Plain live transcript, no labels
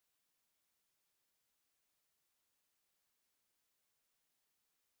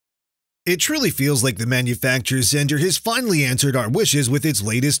It truly feels like the manufacturer Zendure has finally answered our wishes with its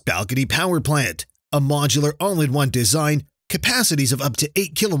latest balcony power plant. A modular all-in-one design, capacities of up to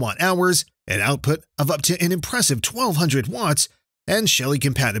 8 kilowatt-hours, an output of up to an impressive 1200 watts, and Shelly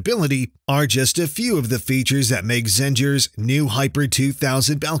compatibility are just a few of the features that make Zendure's new Hyper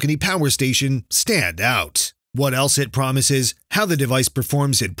 2000 balcony power station stand out. What else it promises, how the device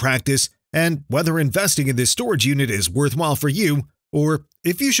performs in practice, and whether investing in this storage unit is worthwhile for you, or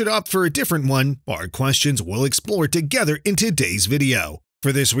if you should opt for a different one, are questions we'll explore together in today's video.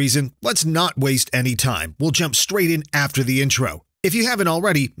 For this reason, let's not waste any time. We'll jump straight in after the intro. If you haven't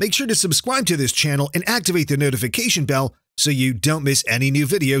already, make sure to subscribe to this channel and activate the notification bell so you don't miss any new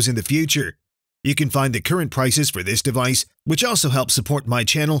videos in the future. You can find the current prices for this device, which also helps support my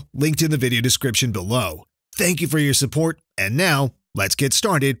channel, linked in the video description below. Thank you for your support, and now, let's get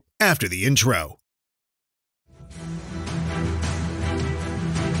started after the intro.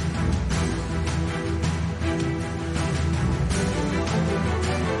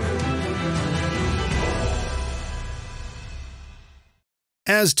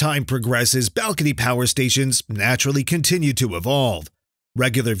 As time progresses, balcony power stations naturally continue to evolve.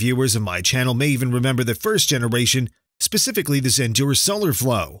 Regular viewers of my channel may even remember the first generation, specifically the Zendure Solar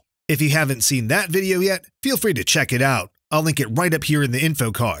Flow. If you haven't seen that video yet, feel free to check it out. I'll link it right up here in the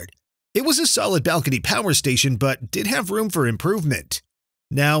info card. It was a solid balcony power station, but did have room for improvement.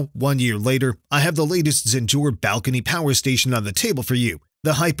 Now, 1 year later, I have the latest Zendure balcony power station on the table for you,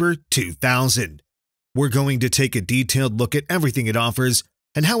 the Hyper 2000. We're going to take a detailed look at everything it offers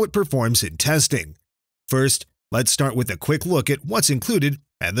and how it performs in testing. First, let's start with a quick look at what's included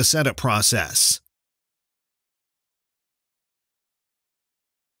and the setup process.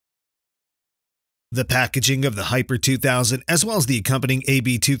 The packaging of the Hyper 2000 as well as the accompanying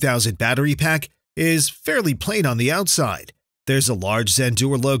AB2000 battery pack is fairly plain on the outside. There's a large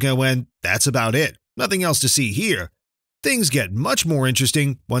Zendure logo and that's about it. Nothing else to see here. Things get much more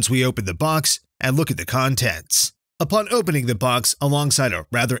interesting once we open the box and look at the contents. Upon opening the box, alongside a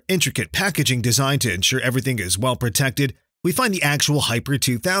rather intricate packaging designed to ensure everything is well protected, we find the actual Hyper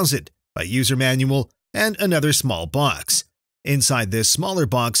 2000, a user manual, and another small box. Inside this smaller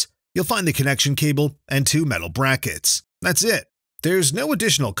box, you'll find the connection cable and 2 metal brackets. That's it. There's no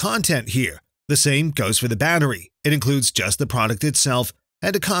additional content here. The same goes for the battery. It includes just the product itself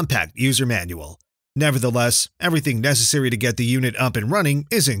and a compact user manual. Nevertheless, everything necessary to get the unit up and running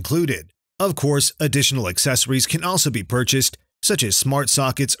is included. Of course, additional accessories can also be purchased, such as smart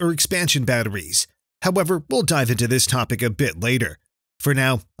sockets or expansion batteries. However, we'll dive into this topic a bit later. For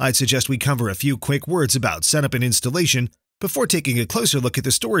now, I'd suggest we cover a few quick words about setup and installation before taking a closer look at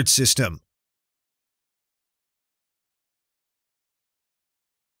the storage system.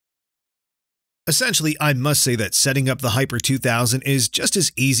 Essentially, I must say that setting up the Hyper 2000 is just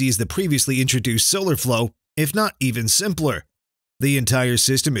as easy as the previously introduced Solar Flow, if not even simpler. The entire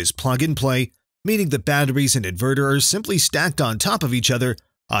system is plug-and-play, meaning the batteries and inverter are simply stacked on top of each other,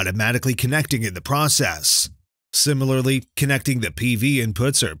 automatically connecting in the process. Similarly, connecting the PV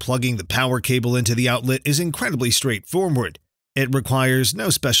inputs or plugging the power cable into the outlet is incredibly straightforward. It requires no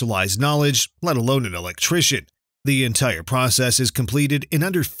specialized knowledge, let alone an electrician. The entire process is completed in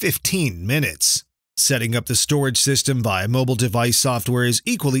under 15 minutes. Setting up the storage system via mobile device software is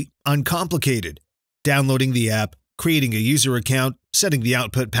equally uncomplicated. Downloading the app, creating a user account, setting the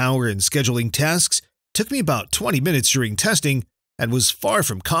output power, and scheduling tasks took me about 20 minutes during testing and was far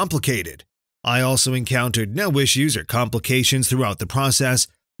from complicated. I also encountered no issues or complications throughout the process,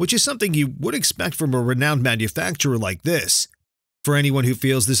 which is something you would expect from a renowned manufacturer like this. For anyone who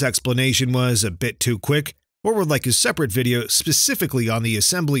feels this explanation was a bit too quick, or would like a separate video specifically on the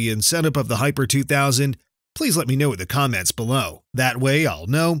assembly and setup of the Hyper 2000, please let me know in the comments below. That way I'll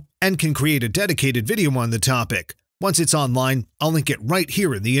know and can create a dedicated video on the topic. Once it's online, I'll link it right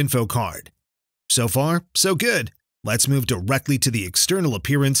here in the info card. So far, so good. Let's move directly to the external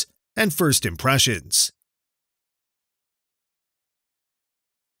appearance and first impressions.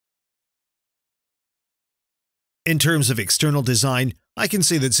 In terms of external design, I can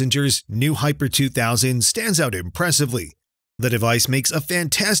say that Zendure's new Hyper 2000 stands out impressively. The device makes a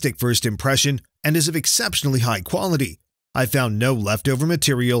fantastic first impression and is of exceptionally high quality. I found no leftover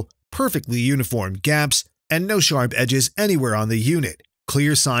material, perfectly uniform gaps, and no sharp edges anywhere on the unit,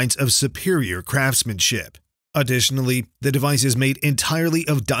 clear signs of superior craftsmanship. Additionally, the device is made entirely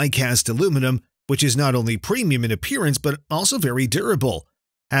of die-cast aluminum, which is not only premium in appearance but also very durable.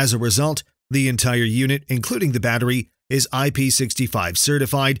 As a result, the entire unit, including the battery, is IP65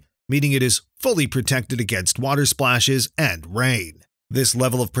 certified, meaning it is fully protected against water splashes and rain. This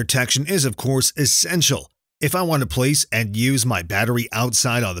level of protection is, of course, essential. If I want to place and use my battery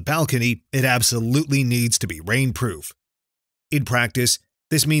outside on the balcony, it absolutely needs to be rainproof. In practice,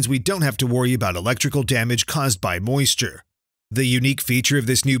 this means we don't have to worry about electrical damage caused by moisture. The unique feature of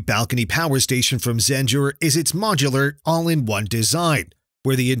this new balcony power station from Zendure is its modular, all-in-one design,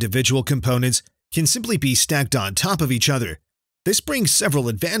 where the individual components can simply be stacked on top of each other. This brings several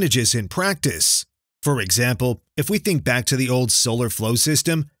advantages in practice. For example, if we think back to the old solar flow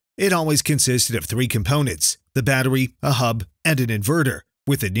system, it always consisted of 3 components: the battery, a hub, and an inverter.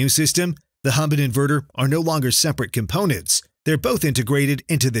 With the new system, the hub and inverter are no longer separate components. They're both integrated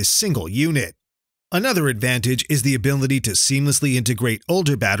into this single unit. Another advantage is the ability to seamlessly integrate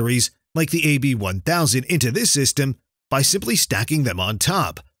older batteries like the AB1000 into this system by simply stacking them on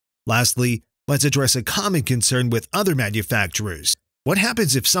top. Lastly, let's address a common concern with other manufacturers. What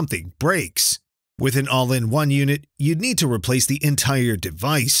happens if something breaks? With an all-in-one unit, you'd need to replace the entire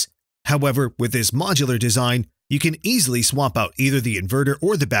device. However, with this modular design, you can easily swap out either the inverter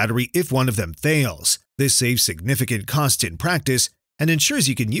or the battery if one of them fails. This saves significant costs in practice and ensures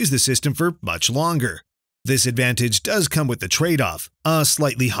you can use the system for much longer. This advantage does come with the trade-off, a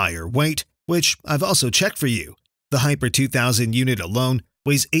slightly higher weight, which I've also checked for you. The Hyper 2000 unit alone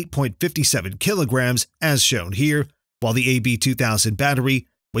weighs 8.57 kilograms, as shown here, while the AB2000 battery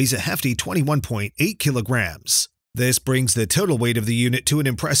weighs a hefty 21.8 kilograms. This brings the total weight of the unit to an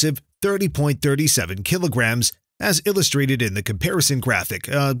impressive 30.37 kilograms, as illustrated in the comparison graphic,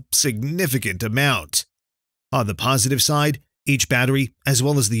 a significant amount. On the positive side, each battery, as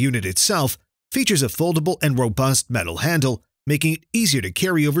well as the unit itself, features a foldable and robust metal handle, making it easier to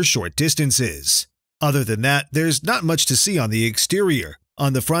carry over short distances. Other than that, there's not much to see on the exterior.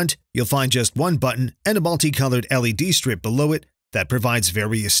 On the front, you'll find just one button and a multicolored LED strip below it that provides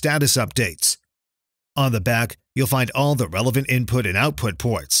various status updates. On the back, you'll find all the relevant input and output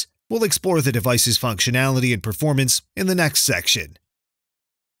ports. We'll explore the device's functionality and performance in the next section.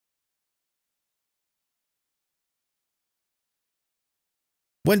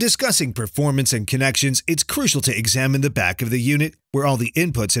 When discussing performance and connections, it's crucial to examine the back of the unit where all the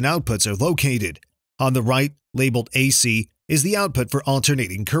inputs and outputs are located. On the right, labeled AC, is the output for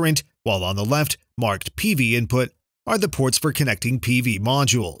alternating current, while on the left, marked PV input, are the ports for connecting PV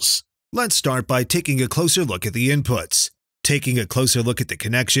modules. Let's start by taking a closer look at the inputs. Taking a closer look at the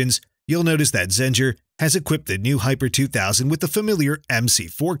connections, you'll notice that Zendure has equipped the new Hyper 2000 with the familiar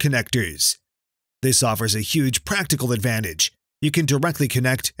MC4 connectors. This offers a huge practical advantage. You can directly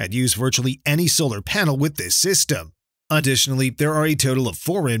connect and use virtually any solar panel with this system. Additionally, there are a total of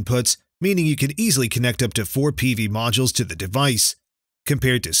 4 inputs, meaning you can easily connect up to 4 PV modules to the device.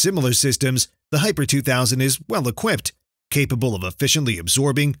 Compared to similar systems, the Hyper 2000 is well equipped, capable of efficiently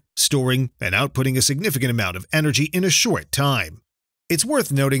absorbing, storing, and outputting a significant amount of energy in a short time. It's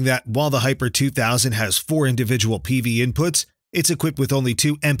worth noting that while the Hyper 2000 has 4 individual PV inputs, it's equipped with only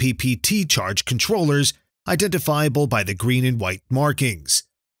 2 MPPT charge controllers, identifiable by the green and white markings.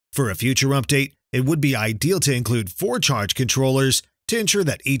 For a future update, it would be ideal to include 4 charge controllers to ensure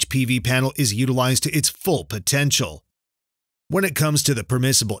that each PV panel is utilized to its full potential. When it comes to the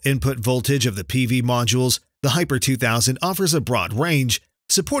permissible input voltage of the PV modules, the Hyper 2000 offers a broad range,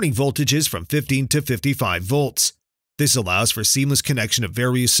 supporting voltages from 15 to 55 volts. This allows for seamless connection of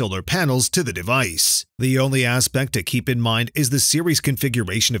various solar panels to the device. The only aspect to keep in mind is the series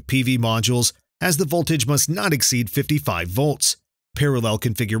configuration of PV modules, as the voltage must not exceed 55 volts. Parallel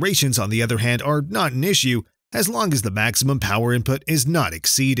configurations, on the other hand, are not an issue as long as the maximum power input is not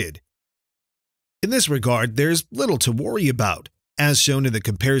exceeded. In this regard, there's little to worry about. As shown in the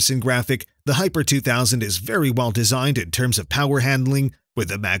comparison graphic, the Hyper 2000 is very well designed in terms of power handling,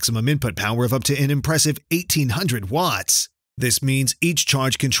 with a maximum input power of up to an impressive 1800 watts. This means each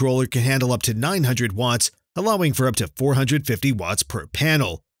charge controller can handle up to 900 watts, allowing for up to 450 watts per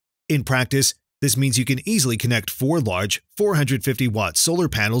panel. In practice, this means you can easily connect 4 large 450-watt solar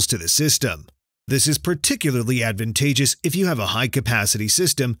panels to the system. This is particularly advantageous if you have a high-capacity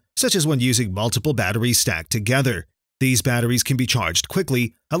system, such as when using multiple batteries stacked together. These batteries can be charged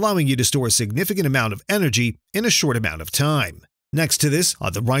quickly, allowing you to store a significant amount of energy in a short amount of time. Next to this,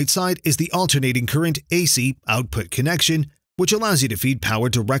 on the right side, is the alternating current AC output connection, which allows you to feed power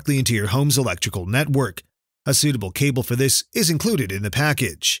directly into your home's electrical network. A suitable cable for this is included in the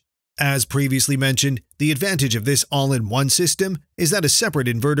package. As previously mentioned, the advantage of this all-in-one system is that a separate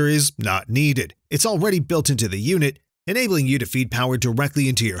inverter is not needed. It's already built into the unit, enabling you to feed power directly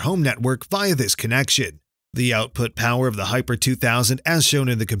into your home network via this connection. The output power of the Hyper 2000, as shown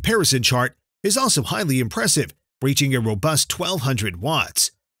in the comparison chart, is also highly impressive, reaching a robust 1200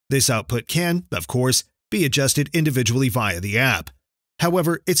 watts. This output can, of course, be adjusted individually via the app.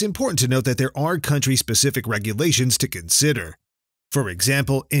 However, it's important to note that there are country-specific regulations to consider. For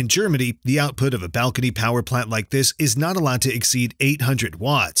example, in Germany, the output of a balcony power plant like this is not allowed to exceed 800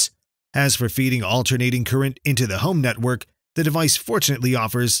 watts. As for feeding alternating current into the home network, the device fortunately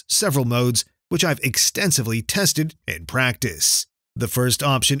offers several modes, which I've extensively tested in practice. The first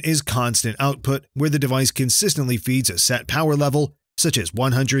option is constant output, where the device consistently feeds a set power level, such as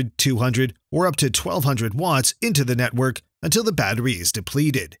 100, 200, or up to 1200 watts into the network until the battery is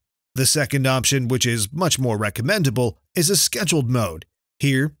depleted. The second option, which is much more recommendable, is a scheduled mode.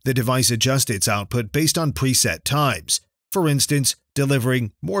 Here, the device adjusts its output based on preset times, for instance,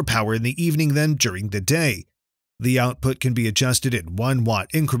 delivering more power in the evening than during the day. The output can be adjusted in 1-watt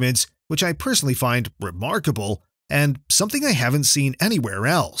increments, which I personally find remarkable and something I haven't seen anywhere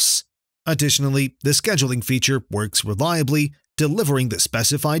else. Additionally, the scheduling feature works reliably, delivering the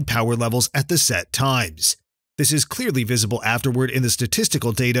specified power levels at the set times. This is clearly visible afterward in the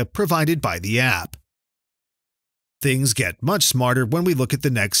statistical data provided by the app. Things get much smarter when we look at the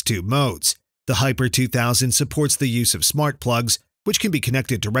next two modes. The Hyper 2000 supports the use of smart plugs, which can be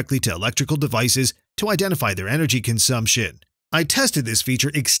connected directly to electrical devices to identify their energy consumption. I tested this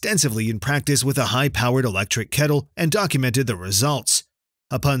feature extensively in practice with a high-powered electric kettle and documented the results.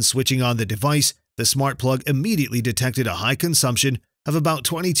 Upon switching on the device, the smart plug immediately detected a high consumption of about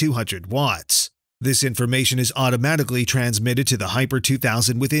 2200 watts. This information is automatically transmitted to the Hyper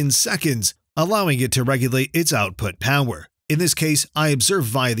 2000 within seconds, allowing it to regulate its output power. In this case, I observed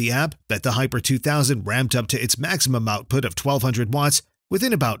via the app that the Hyper 2000 ramped up to its maximum output of 1200 watts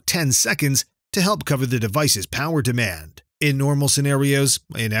within about 10 seconds to help cover the device's power demand. In normal scenarios,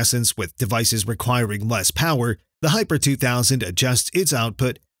 in essence with devices requiring less power, the Hyper 2000 adjusts its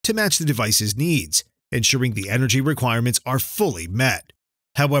output to match the device's needs, ensuring the energy requirements are fully met.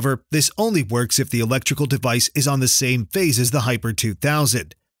 However, this only works if the electrical device is on the same phase as the Hyper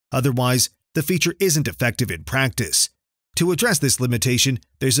 2000. Otherwise, the feature isn't effective in practice. To address this limitation,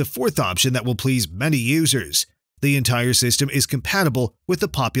 there's a fourth option that will please many users. The entire system is compatible with the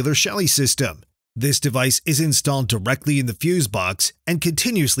popular Shelly system. This device is installed directly in the fuse box and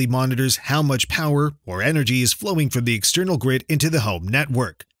continuously monitors how much power or energy is flowing from the external grid into the home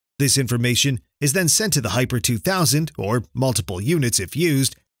network. This information is then sent to the Hyper 2000 or multiple units if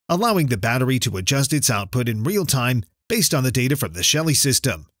used, allowing the battery to adjust its output in real time based on the data from the Shelly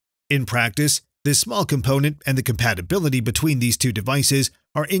system. In practice, this small component and the compatibility between these two devices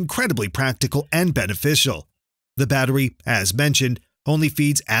are incredibly practical and beneficial. The battery, as mentioned, only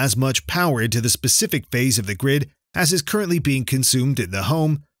feeds as much power into the specific phase of the grid as is currently being consumed in the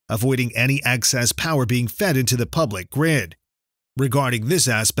home, avoiding any excess power being fed into the public grid. Regarding this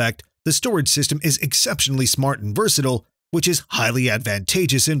aspect, the storage system is exceptionally smart and versatile, which is highly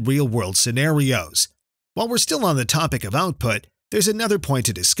advantageous in real-world scenarios. While we're still on the topic of output, there's another point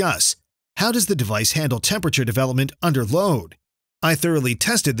to discuss. How does the device handle temperature development under load? I thoroughly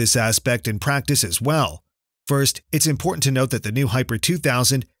tested this aspect in practice as well. First, it's important to note that the new Hyper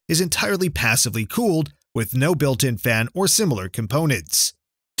 2000 is entirely passively cooled with no built-in fan or similar components.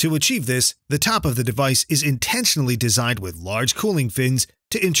 To achieve this, the top of the device is intentionally designed with large cooling fins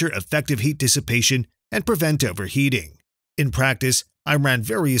to ensure effective heat dissipation and prevent overheating. In practice, I ran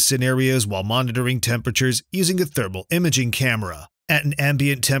various scenarios while monitoring temperatures using a thermal imaging camera. At an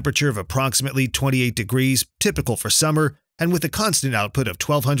ambient temperature of approximately 28 degrees, typical for summer, and with a constant output of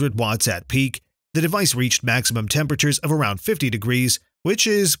 1200 watts at peak, the device reached maximum temperatures of around 50 degrees, which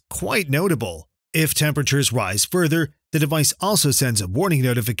is quite notable. If temperatures rise further, the device also sends a warning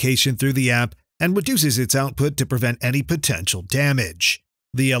notification through the app and reduces its output to prevent any potential damage.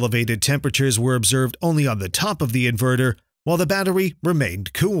 The elevated temperatures were observed only on the top of the inverter, while the battery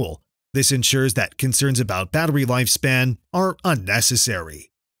remained cool. This ensures that concerns about battery lifespan are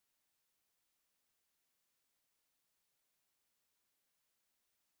unnecessary.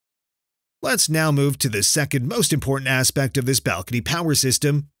 Let's now move to the second most important aspect of this balcony power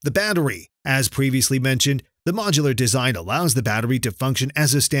system, the battery. As previously mentioned, the modular design allows the battery to function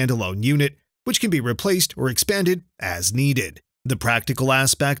as a standalone unit, which can be replaced or expanded as needed. The practical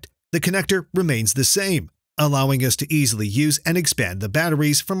aspect, the connector remains the same, allowing us to easily use and expand the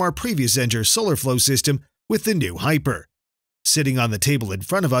batteries from our previous Zendure solar flow system with the new Hyper. Sitting on the table in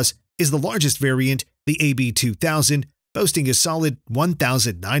front of us is the largest variant, the AB2000, boasting a solid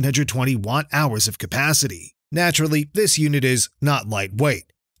 1,920 watt-hours of capacity. Naturally, this unit is not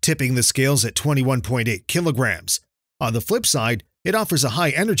lightweight, tipping the scales at 21.8 kilograms. On the flip side, it offers a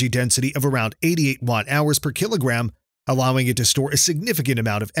high energy density of around 88 watt-hours per kilogram, allowing it to store a significant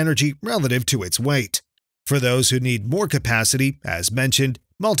amount of energy relative to its weight. For those who need more capacity, as mentioned,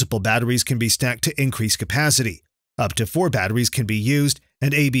 multiple batteries can be stacked to increase capacity, Up to 4 batteries can be used,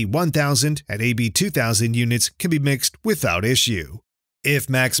 and AB1000 and AB2000 units can be mixed without issue. If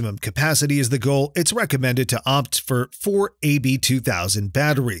maximum capacity is the goal, it's recommended to opt for 4 AB2000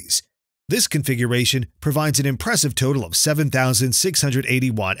 batteries. This configuration provides an impressive total of 7,680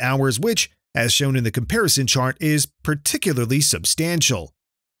 watt-hours, which, as shown in the comparison chart, is particularly substantial.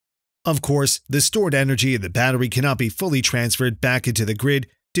 Of course, the stored energy in the battery cannot be fully transferred back into the grid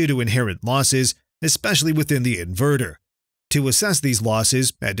due to inherent losses, especially within the inverter. To assess these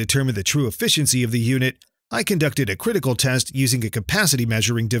losses and determine the true efficiency of the unit, I conducted a critical test using a capacity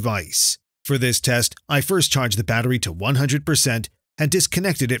measuring device. For this test, I first charged the battery to 100% and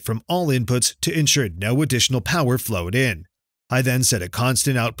disconnected it from all inputs to ensure no additional power flowed in. I then set a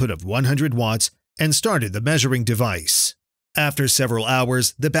constant output of 100 watts and started the measuring device. After several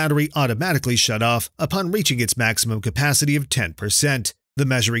hours, the battery automatically shut off upon reaching its maximum capacity of 10%. The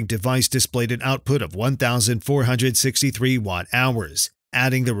measuring device displayed an output of 1,463 watt-hours.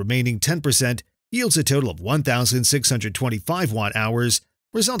 Adding the remaining 10% yields a total of 1,625 watt-hours,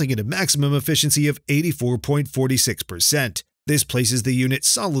 resulting in a maximum efficiency of 84.46%. This places the unit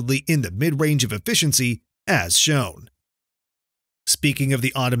solidly in the mid-range of efficiency, as shown. Speaking of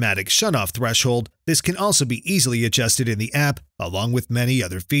the automatic shutoff threshold, this can also be easily adjusted in the app, along with many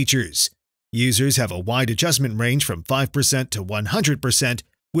other features. Users have a wide adjustment range from 5% to 100%,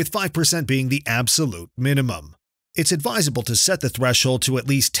 with 5% being the absolute minimum. It's advisable to set the threshold to at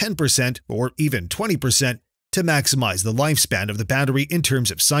least 10% or even 20% to maximize the lifespan of the battery in terms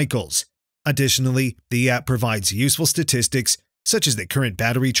of cycles. Additionally, the app provides useful statistics such as the current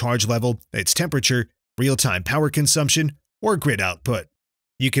battery charge level, its temperature, real-time power consumption, or grid output.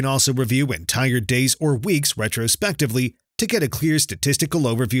 You can also review entire days or weeks retrospectively to get a clear statistical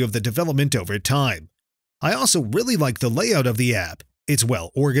overview of the development over time. I also really like the layout of the app. It's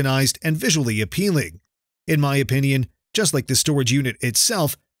well organized and visually appealing. In my opinion, just like the storage unit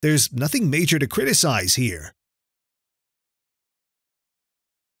itself, there's nothing major to criticize here.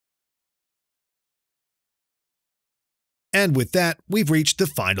 And with that, we've reached the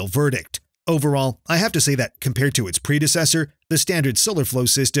final verdict. Overall, I have to say that compared to its predecessor, the standard SolarFlow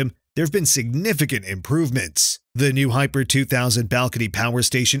system, there have been significant improvements. The new Hyper 2000 balcony power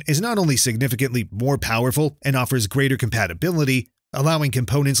station is not only significantly more powerful and offers greater compatibility, allowing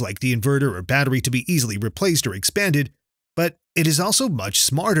components like the inverter or battery to be easily replaced or expanded, but it is also much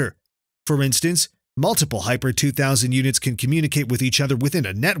smarter. For instance, multiple Hyper 2000 units can communicate with each other within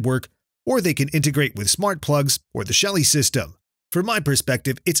a network, or they can integrate with smart plugs or the Shelly system. From my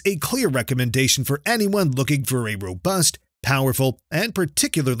perspective, it's a clear recommendation for anyone looking for a robust, powerful, and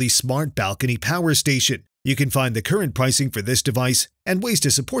particularly smart balcony power station. You can find the current pricing for this device and ways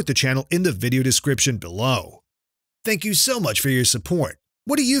to support the channel in the video description below. Thank you so much for your support.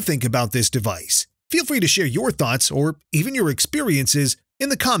 What do you think about this device? Feel free to share your thoughts or even your experiences in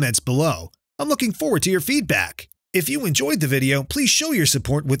the comments below. I'm looking forward to your feedback. If you enjoyed the video, please show your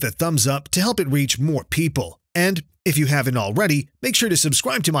support with a thumbs up to help it reach more people. And if you haven't already, make sure to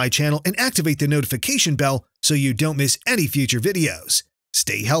subscribe to my channel and activate the notification bell so you don't miss any future videos.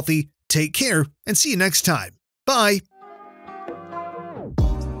 Stay healthy, take care, and see you next time. Bye!